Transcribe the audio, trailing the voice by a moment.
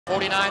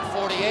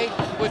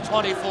49-48 with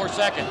 24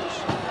 seconds.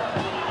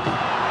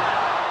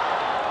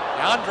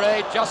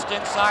 DeAndre just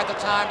inside the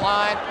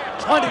timeline,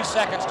 20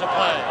 seconds to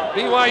play.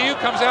 BYU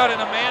comes out in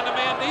a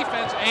man-to-man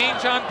defense.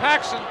 Ainge on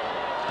Paxson.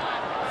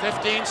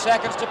 15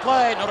 seconds to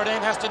play. Notre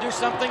Dame has to do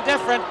something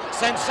different.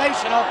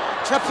 Sensational.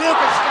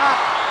 Trapuka shot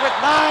with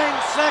 9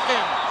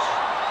 seconds.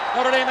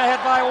 Notre Dame ahead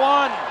by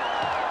 1.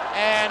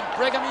 And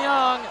Brigham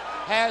Young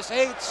has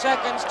 8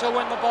 seconds to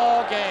win the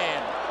ball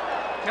game.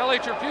 Kelly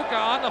Trapuka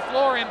on the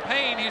floor in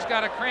pain. He's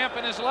got a cramp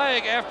in his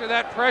leg after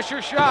that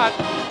pressure shot.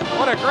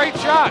 What a great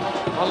shot.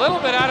 A little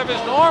bit out of his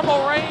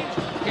normal range.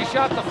 He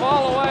shot the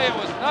fall away. It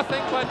was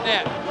nothing but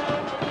net.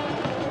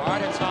 All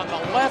right, it's on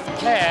the left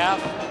calf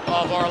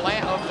of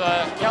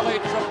Kelly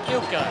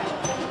Trapuka.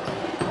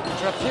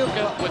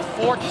 Trapuka with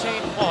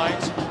 14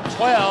 points,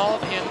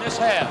 12 in this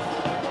half.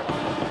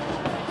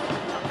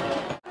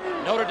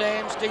 Notre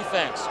Dame's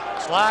defense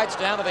slides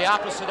down to the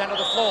opposite end of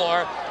the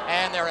floor,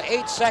 and there are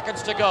 8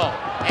 seconds to go.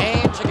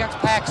 Ainge against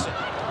Paxson,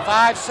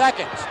 5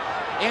 seconds.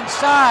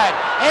 Inside,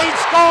 Ainge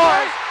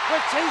scores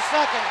with 2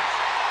 seconds.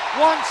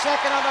 1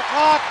 second on the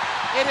clock.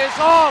 It is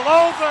all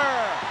over.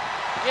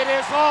 It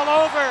is all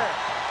over.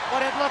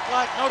 But it looked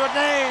like Notre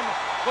Dame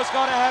was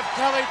going to have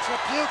Kelly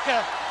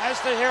Trapuka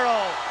as the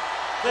hero.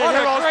 The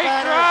hero's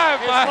banner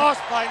is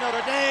lost by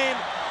Notre Dame,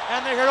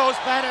 and the hero's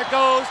banner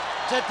goes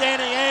to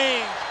Danny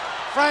Ainge.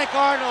 Frank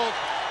Arnold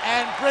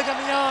and Brigham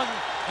Young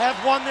have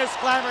won this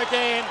glamour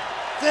game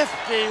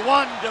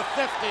 51-50.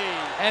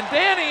 And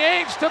Danny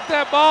Ainge took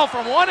that ball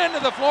from one end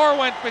of the floor,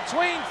 went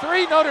between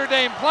 3 Notre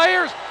Dame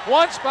players,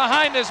 once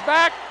behind his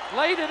back,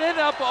 laid it in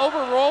up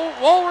over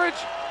Woolridge.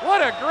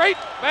 What a great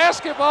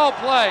basketball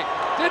play.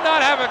 Did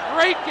not have a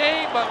great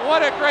game, but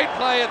what a great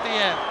play at the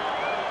end.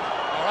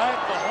 All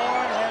right, the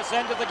horn has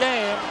ended the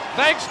game.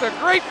 Thanks to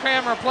great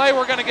camera play,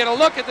 we're going to get a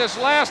look at this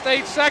last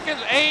 8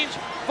 seconds. Ainge,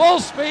 full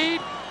speed.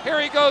 Here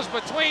he goes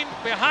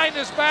behind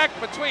his back,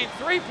 between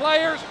 3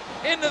 players,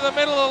 into the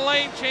middle of the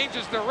lane,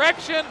 changes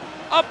direction,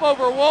 up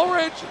over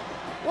Woolridge.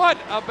 What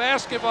a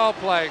basketball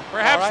play.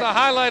 Perhaps the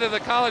highlight of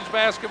the college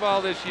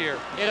basketball this year.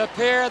 It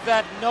appeared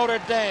that Notre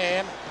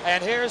Dame,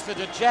 and here's the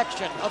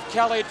dejection of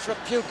Kelly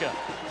Trapuka.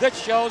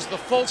 This shows the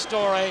full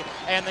story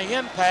and the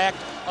impact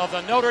of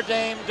the Notre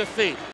Dame defeat.